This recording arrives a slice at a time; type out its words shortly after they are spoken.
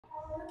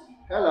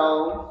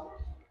Hello.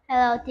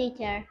 Hello,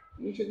 teacher.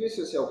 Introduce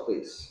yourself,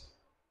 please.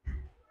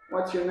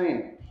 What's your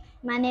name?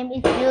 My name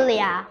is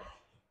Julia.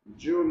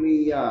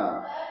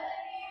 Julia.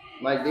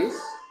 Like this?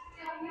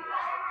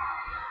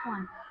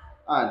 One.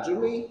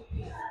 Julie?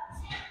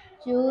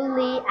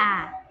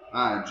 Julia.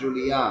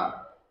 Julia.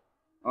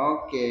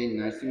 Okay,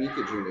 nice to meet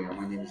you, Julia.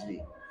 My name is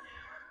V.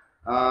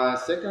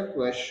 Second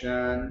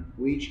question.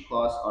 Which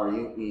class are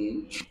you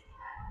in?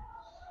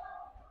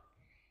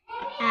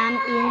 I'm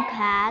in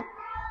class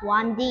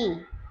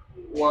 1D.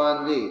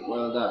 1D.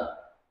 Well done.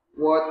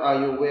 What are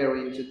you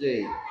wearing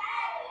today?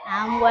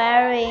 I'm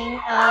wearing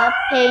a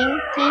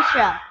pink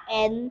t-shirt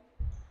and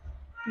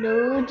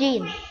blue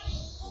jeans.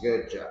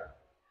 Good job.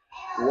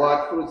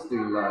 What fruits do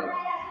you like?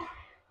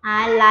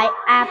 I like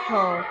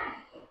apple.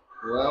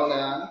 Well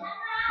done.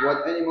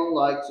 What animal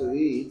like to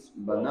eat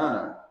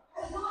banana?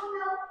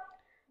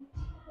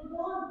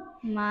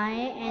 My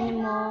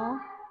animal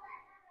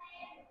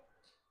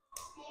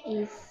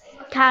is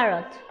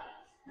carrot.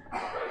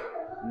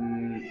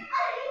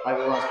 I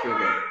will ask you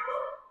again.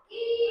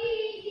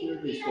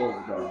 Please hold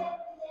it down.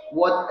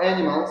 What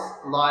animals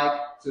like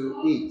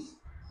to eat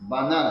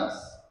bananas?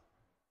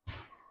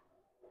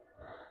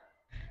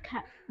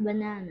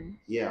 Banana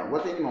Yeah,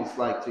 what animals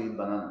like to eat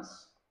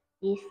bananas?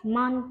 is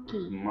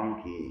monkey.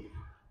 Monkey.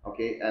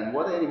 Okay, and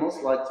what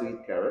animals like to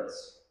eat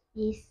carrots?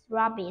 Is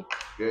rabbit.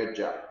 Good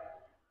job.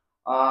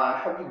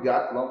 Have you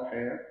got long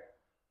hair?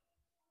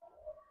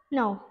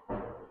 No,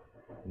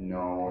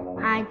 No.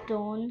 I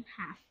don't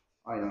have.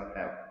 I don't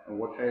have. And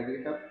what hair do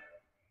you have?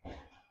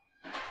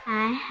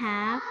 I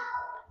have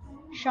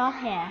short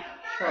hair.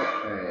 Short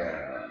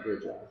hair.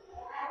 Good job.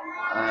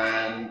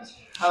 And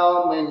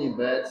how many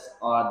beds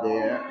are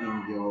there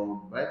in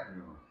your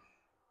bedroom?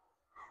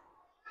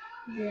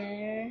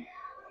 There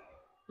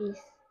is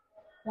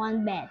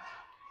one bed.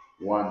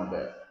 One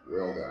bed.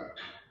 Well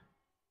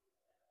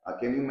done.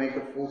 Can you make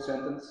a full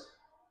sentence?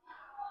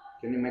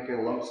 Can you make a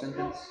long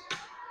sentence?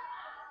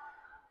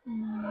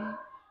 No.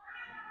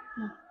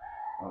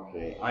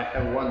 Okay, I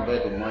have one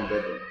bed in my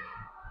bedroom.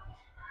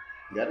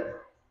 Got it?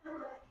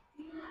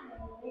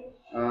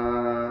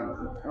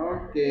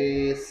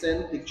 Okay,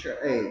 send picture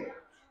A.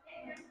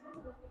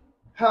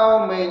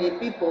 How many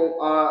people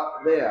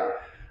are there?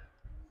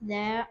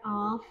 There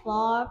are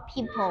 4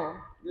 people.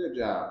 Good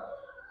job.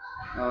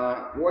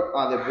 What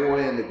are the boy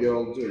and the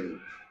girl doing?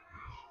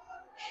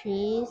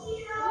 She's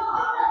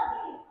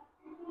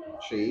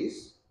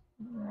She's.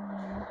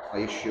 Are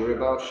you sure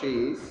about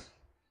she's?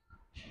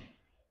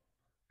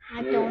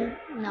 I don't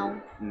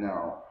know.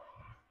 No.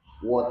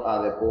 What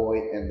are the boy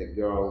and the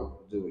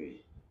girl doing?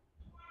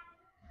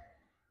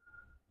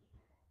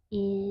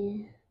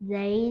 Is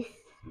they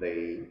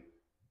They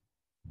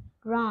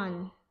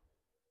run.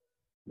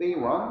 they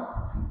run?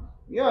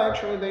 Yeah,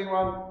 actually they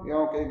run.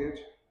 Yeah, okay, good.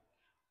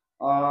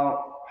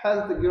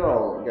 Has the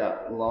girl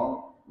got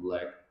long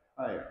black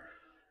hair?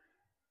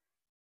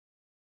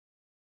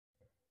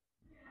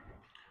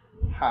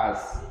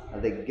 Has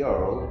the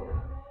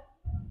girl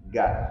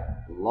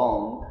got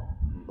long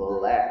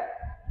black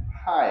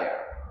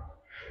hair?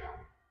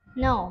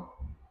 No,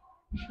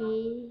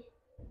 she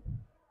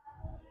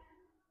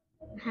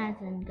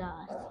hasn't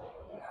got.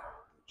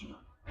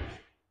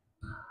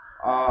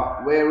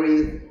 Where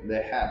is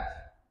the hat?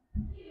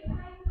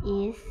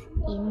 Is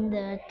in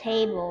the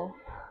table.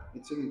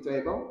 It's in the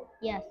table.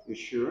 Yes. You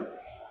sure?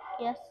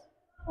 Yes.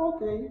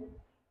 Okay.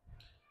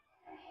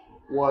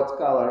 What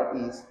color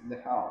is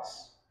the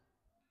house?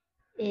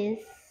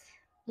 Is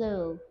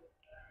blue.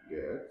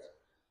 Good.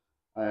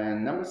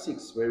 And number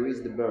 6, where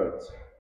is the bird?